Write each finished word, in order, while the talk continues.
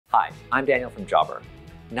Hi, I'm Daniel from Jobber.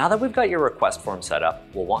 Now that we've got your request form set up,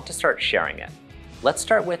 we'll want to start sharing it. Let's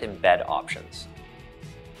start with Embed options.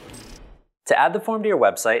 To add the form to your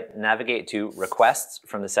website, navigate to Requests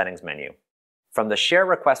from the Settings menu. From the Share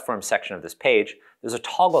Request Form section of this page, there's a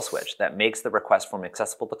toggle switch that makes the request form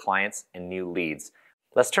accessible to clients and new leads.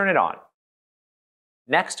 Let's turn it on.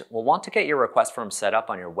 Next, we'll want to get your request form set up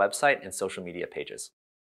on your website and social media pages.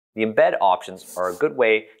 The Embed options are a good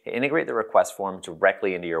way to integrate the request form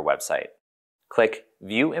directly into your website. Click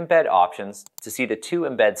View Embed Options to see the two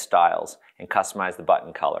embed styles and customize the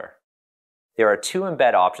button color. There are two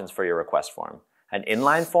embed options for your request form, an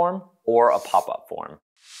inline form or a pop-up form.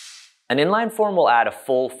 An inline form will add a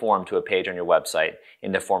full form to a page on your website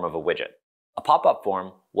in the form of a widget. A pop-up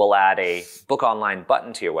form will add a Book Online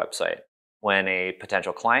button to your website. When a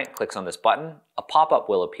potential client clicks on this button, a pop-up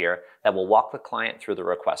will appear that will walk the client through the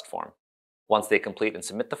request form. Once they complete and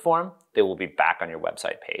submit the form, they will be back on your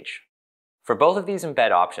website page. For both of these embed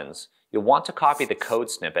options, you'll want to copy the code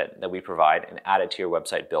snippet that we provide and add it to your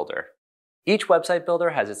website builder. Each website builder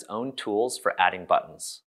has its own tools for adding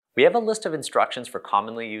buttons. We have a list of instructions for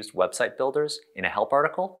commonly used website builders in a help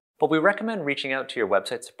article, but we recommend reaching out to your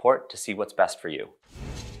website support to see what's best for you.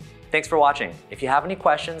 Thanks for watching. If you have any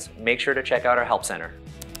questions, make sure to check out our Help Center.